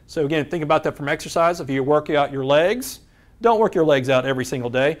recharge. So again, think about that from exercise. If you work out your legs, don't work your legs out every single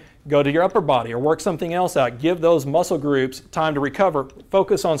day. Go to your upper body or work something else out. Give those muscle groups time to recover.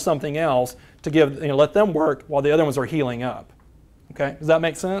 Focus on something else to let them work while the other ones are healing up. Okay, does that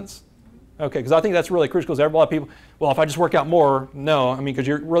make sense? Okay, because I think that's really crucial, because a lot of people, well, if I just work out more, no, because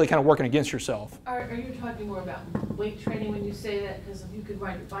you're really kind of working against yourself. Are you talking more about weight training when you say that? Because if you could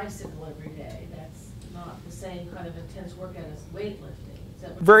ride a bicycle every day, that's not the same kind of intense workout as weightlifting.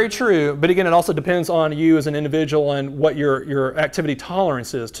 Very true, but again, it also depends on you as an individual and what your activity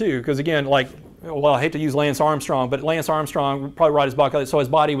tolerance is too. Because again, I hate to use Lance Armstrong, but Lance Armstrong would probably ride his bike, so his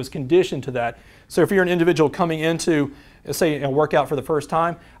body was conditioned to that. So if you're an individual coming into, say, a workout for the first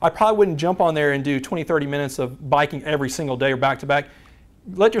time, I probably wouldn't jump on there and do 20, 30 minutes of biking every single day or back to back.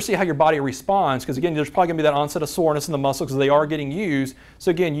 Let you see how your body responds, because again, there's probably going to be that onset of soreness in the muscle because they are getting used.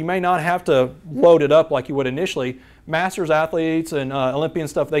 So again, you may not have to load it up like you would initially. Masters athletes and Olympian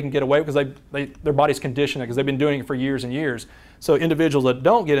stuff, they can get away because their body's conditioned because they've been doing it for years and years. So individuals that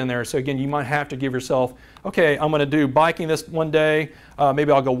don't get in there, so again, you might have to give yourself, okay, I'm going to do biking this one day,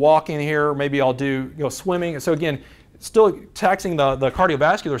 maybe I'll go walking here, maybe I'll go swimming. So again, still taxing the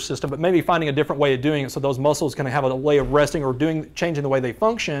cardiovascular system, but maybe finding a different way of doing it so those muscles can have a way of resting or changing the way they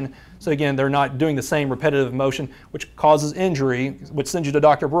function. So again, they're not doing the same repetitive motion, which causes injury, which sends you to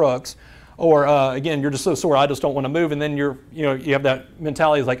Dr. Brooks. Or again, you're just so sore, I just don't want to move, and then you have that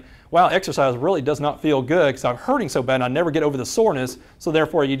mentality is like, wow, exercise really does not feel good because I'm hurting so bad and I never get over the soreness, so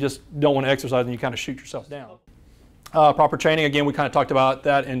therefore you just don't want to exercise and you kind of shoot yourself down. Proper training, again, we kind of talked about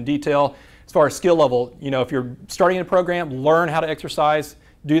that in detail. As far as skill level, if you're starting a program, learn how to exercise,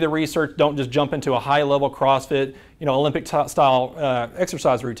 do the research, don't just jump into a high-level CrossFit, Olympic-style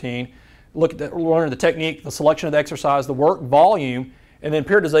exercise routine. Learn the technique, the selection of the exercise, the work volume, and then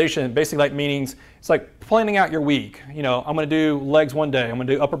periodization, basically like meanings, it's like planning out your week. I'm going to do legs one day, I'm going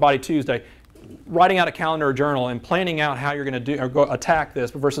to do upper body Tuesday. Writing out a calendar or journal and planning out how you're going to attack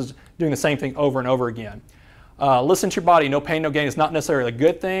this versus doing the same thing over and over again. Listen to your body. No pain, no gain is not necessarily a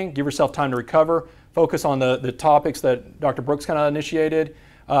good thing. Give yourself time to recover. Focus on the topics that Dr. Brooks kind of initiated.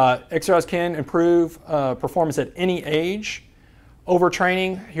 Exercise can improve performance at any age.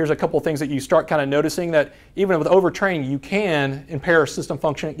 Overtraining, here's a couple of things that you start kind of noticing that even with overtraining, you can impair system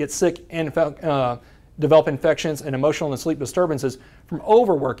function, get sick, and develop infections and emotional and sleep disturbances from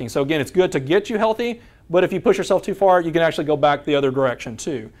overworking. So again, it's good to get you healthy, but if you push yourself too far, you can actually go back the other direction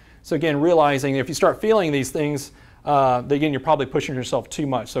too. So again, realizing if you start feeling these things, again, you're probably pushing yourself too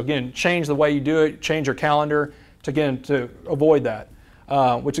much. So again, change the way you do it, change your calendar to avoid that.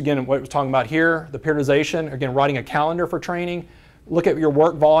 Which again, what we're talking about here, the periodization, again, writing a calendar for training, look at your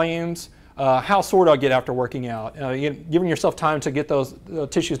work volumes, how sore do I get after working out, giving yourself time to get those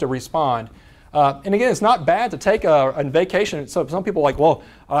tissues to respond. And again, it's not bad to take a vacation. So some people are like, well,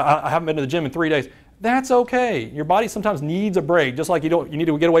 I haven't been to the gym in 3 days. That's okay. Your body sometimes needs a break, just like you need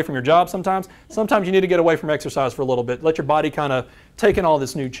to get away from your job sometimes. Sometimes you need to get away from exercise for a little bit. Let your body kind of take in all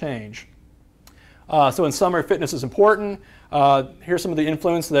this new change. So in summary, fitness is important. Here's some of the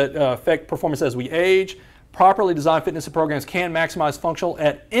influences that affect performance as we age. Properly designed fitness programs can maximize function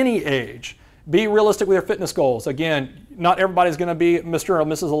at any age. Be realistic with your fitness goals. Again, not everybody's going to be Mr. or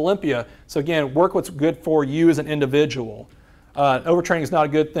Mrs. Olympia. So again, work what's good for you as an individual. Overtraining is not a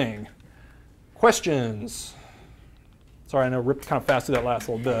good thing. Questions? Sorry, I know I ripped kind of fast through that last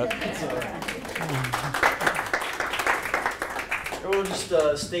little bit. Everyone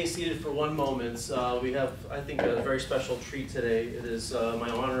just stay seated for one moment. We have, I think, a very special treat today. It is my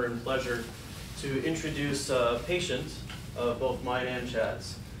honor and pleasure to introduce a patient of both mine and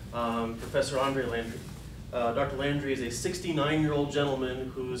Chad's, Professor Andre Landry. Dr. Landry is a 69-year-old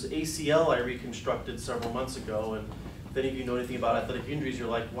gentleman whose ACL I reconstructed several months ago. And if any of you know anything about athletic injuries, you're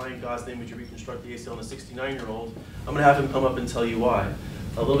like, why in God's name would you reconstruct the ACL in a 69-year-old? I'm going to have him come up and tell you why.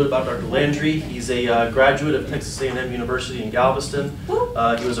 A little bit about Dr. Landry. He's a graduate of Texas A&M University in Galveston.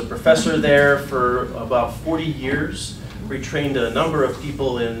 He was a professor there for about 40 years. Where he trained a number of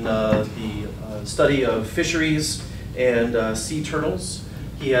people in the study of fisheries and sea turtles.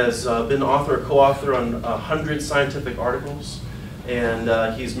 He has been author or co-author on 100 scientific articles.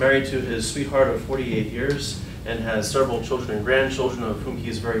 And he's married to his sweetheart of 48 years and has several children and grandchildren of whom he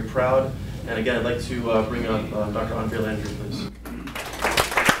is very proud. And again, I'd like to bring up Dr. Andre Landry, please.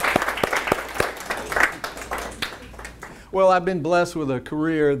 Well, I've been blessed with a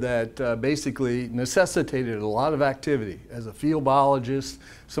career that basically necessitated a lot of activity. As a field biologist,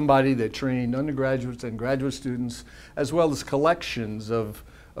 somebody that trained undergraduates and graduate students, as well as collections of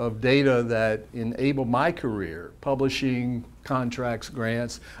data that enabled my career, publishing, contracts,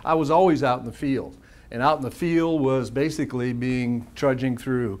 grants. I was always out in the field. And out in the field was basically trudging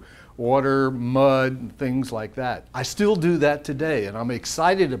through water, mud, things like that. I still do that today, and I'm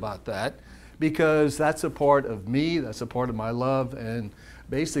excited about that, because that's a part of me, that's a part of my love, and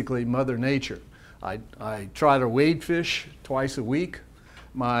basically Mother Nature. I try to wade fish twice a week.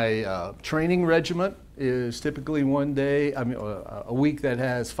 My training regimen is typically a week that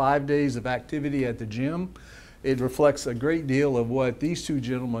has 5 days of activity at the gym. It reflects a great deal of what these two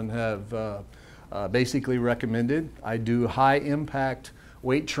gentlemen have basically recommended. I do high impact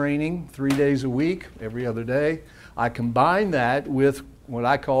weight training 3 days a week, every other day. I combine that with what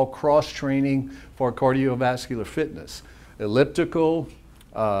I call cross-training for cardiovascular fitness, elliptical,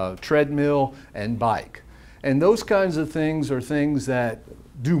 treadmill, and bike. And those kinds of things are things that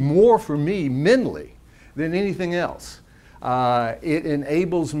do more for me mentally than anything else. It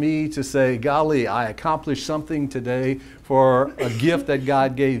enables me to say, golly, I accomplished something today for a gift that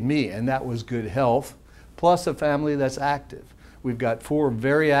God gave me, and that was good health, plus a family that's active. We've got 4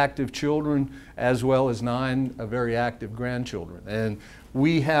 very active children, as well as 9 very active grandchildren. And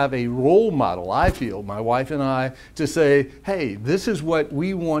we have a role model, I feel, my wife and I, to say, hey, this is what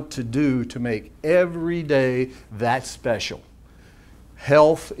we want to do to make every day that special.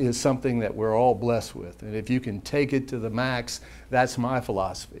 Health is something that we're all blessed with, and if you can take it to the max, that's my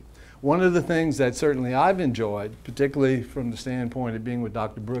philosophy. One of the things that certainly I've enjoyed, particularly from the standpoint of being with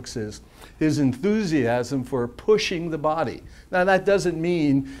Dr. Brooks, is his enthusiasm for pushing the body. Now that doesn't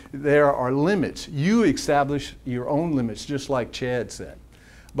mean there are limits. You establish your own limits, just like Chad said.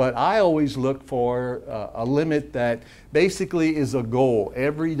 But I always look for a limit that basically is a goal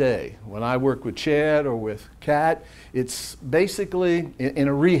every day. When I work with Chad or with Kat, it's basically, in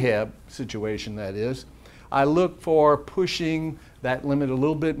a rehab situation that is, I look for pushing that limit a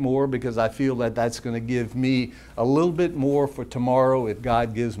little bit more because I feel that that's going to give me a little bit more for tomorrow if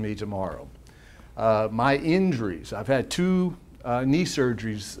God gives me tomorrow. My injuries, I've had 2 knee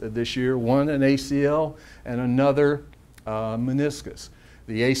surgeries this year, one an ACL and another meniscus.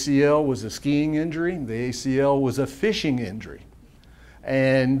 The ACL was a skiing injury, the ACL was a fishing injury.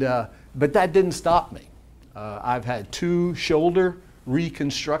 But that didn't stop me. I've had 2 shoulder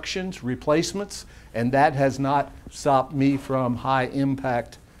reconstructions, replacements, and that has not stopped me from high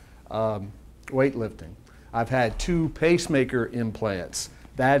impact weightlifting. I've had 2 pacemaker implants.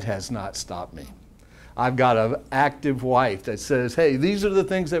 That has not stopped me. I've got an active wife that says, hey, these are the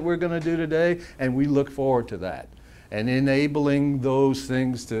things that we're going to do today, and we look forward to that. And enabling those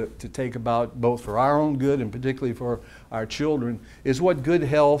things to take about both for our own good and particularly for our children is what good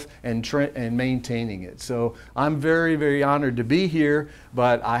health and maintaining it. So I'm very, very honored to be here,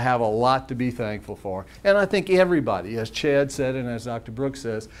 but I have a lot to be thankful for. And I think everybody, as Chad said and as Dr. Brooks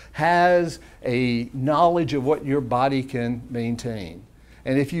says, has a knowledge of what your body can maintain.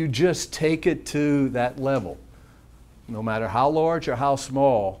 And if you just take it to that level, no matter how large or how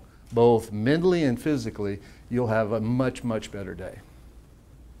small, both mentally and physically, you'll have a much, much better day.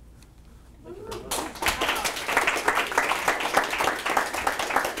 Thank you very much.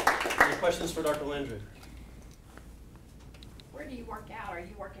 Any questions for Dr. Landry? Where do you work out? Are you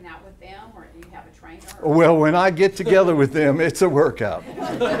working out with them, or do you have a trainer? Well, when I get together with them, it's a workout.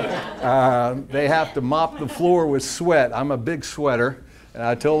 They have to mop the floor with sweat. I'm a big sweater. And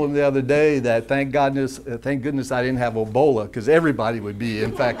I told them the other day that thank goodness I didn't have Ebola, because everybody would be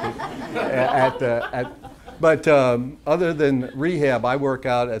infected. But other than rehab, I work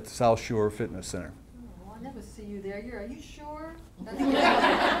out at the South Shore Fitness Center. Oh, I never see you there. Are you sure? That's I'm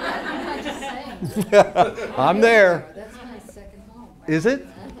not just saying. I'm there. That's my second home. Is it?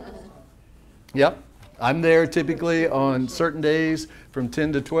 Yep. I'm there typically on certain days from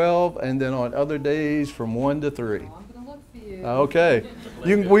 10 to 12, and then on other days from 1 to 3. Oh, I'm going to look for you. Okay.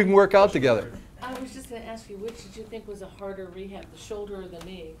 We can work out together. I was just going to ask you, which did you think was a harder rehab, the shoulder or the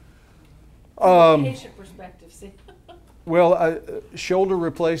knee? Patient perspective, see. Well, shoulder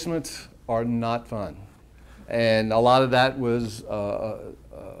replacements are not fun. And a lot of that was a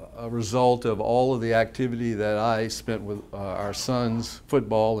result of all of the activity that I spent with our sons'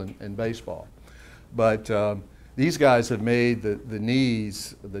 football and baseball. But these guys have made the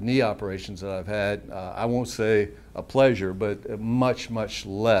knee operations that I've had, I won't say a pleasure, but much, much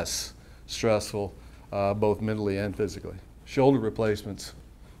less stressful, both mentally and physically. Shoulder replacements,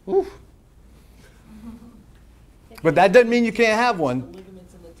 whew. But that doesn't mean you can't have one. The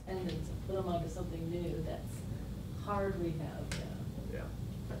ligaments and the tendons and put them onto something new. That's hard rehab. Yeah.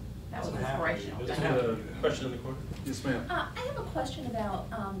 That was inspirational. There's a question in the corner. Yes, ma'am. I have a question about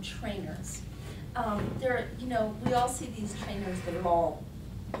trainers. We all see these trainers that are all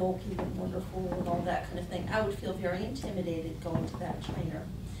bulky and wonderful and all that kind of thing. I would feel very intimidated going to that trainer.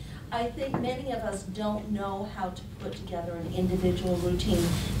 I think many of us don't know how to put together an individual routine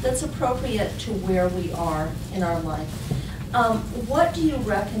that's appropriate to where we are in our life. What do you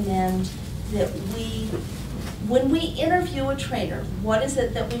recommend that when we interview a trainer, what is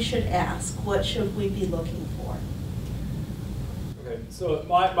it that we should ask? What should we be looking for? Okay, so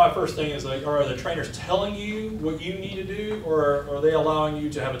my first thing is, like, are the trainers telling you what you need to do, or are they allowing you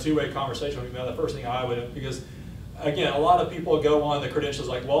to have a two-way conversation with me? The first thing I would, because again, a lot of people go on the credentials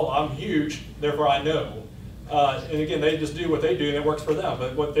like, well, I'm huge, therefore I know. And again, they just do what they do and it works for them,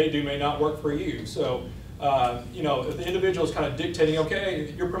 but what they do may not work for you. So, if the individual is kind of dictating,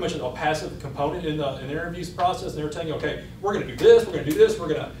 okay, you're pretty much a passive component in the interviews process, and they're telling you, okay, we're going to do this, we're going to do this, we're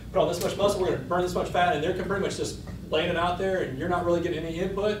going to put on this much muscle, we're going to burn this much fat, and they're pretty much just laying it out there and you're not really getting any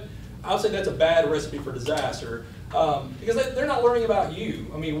input, I would say that's a bad recipe for disaster. Because they're not learning about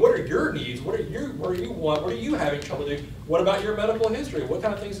you. I mean, what are your needs? What do you want? What are you having trouble doing? What about your medical history? What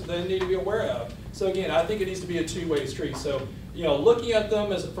kind of things do they need to be aware of? So again, I think it needs to be a two-way street. So, you know, looking at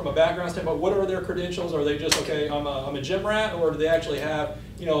them as from a background standpoint, what are their credentials? Are they just, okay, I'm a gym rat, or do they actually have,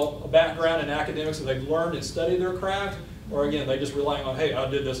 you know, a background in academics so they've learned and studied their craft? Or again, they just relying on, hey, I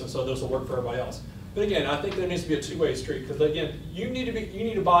did this and so this will work for everybody else. But again, I think there needs to be a two-way street, because again, you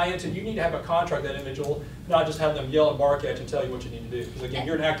need to buy into, you need to have a contract with that individual, not just have them yell and bark at you and tell you what you need to do. Because again,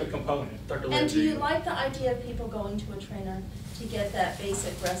 you're an active component. Dr. And Lindsay, do you like the idea of people going to a trainer to get that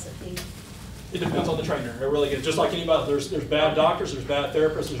basic recipe? it depends on the trainer. It really is. Just like anybody, there's bad doctors, there's bad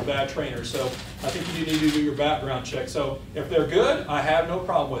therapists, there's bad trainers. So I think you need to do your background check. So if they're good, I have no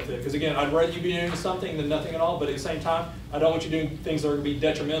problem with it. Because again, I'd rather you be doing something than nothing at all. But at the same time, I don't want you doing things that are going to be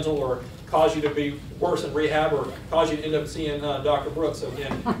detrimental or cause you to be worse in rehab or cause you to end up seeing Dr. Brooks. So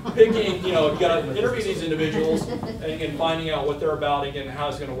again, picking, you know, you got to interview these individuals and again, finding out what they're about and how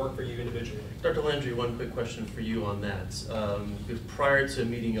it's going to work for you individually. Dr. Landry, one quick question for you on that. Because prior to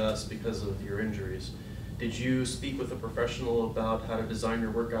meeting us because of your injuries, did you speak with a professional about how to design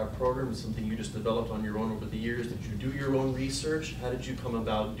your workout program? Is it something you just developed on your own over the years? Did you do your own research? How did you come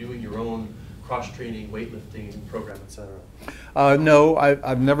about doing your own cross-training, weightlifting program, etc.? No,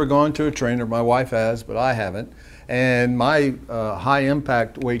 I've never gone to a trainer. My wife has, but I haven't. And my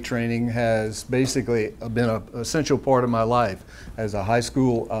high-impact weight training has basically been an essential part of my life as a high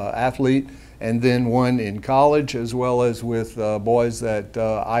school athlete, and then one in college, as well as with boys that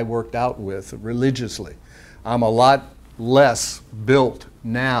I worked out with religiously. I'm a lot less built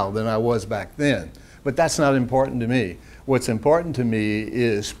now than I was back then, but that's not important to me. What's important to me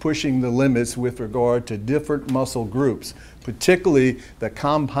is pushing the limits with regard to different muscle groups, particularly the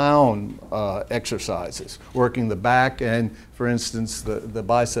compound exercises, working the back and, for instance, the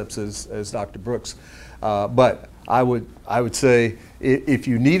biceps as Dr. Brooks. But I would say if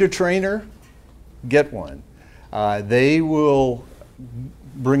you need a trainer, get one. They will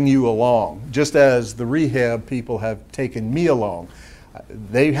bring you along, just as the rehab people have taken me along.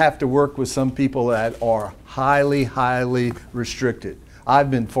 They have to work with some people that are highly, highly restricted.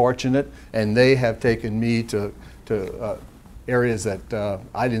 I've been fortunate, and they have taken me to areas that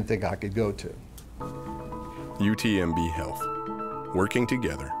I didn't think I could go to. UTMB Health, working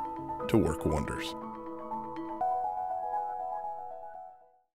together to work wonders.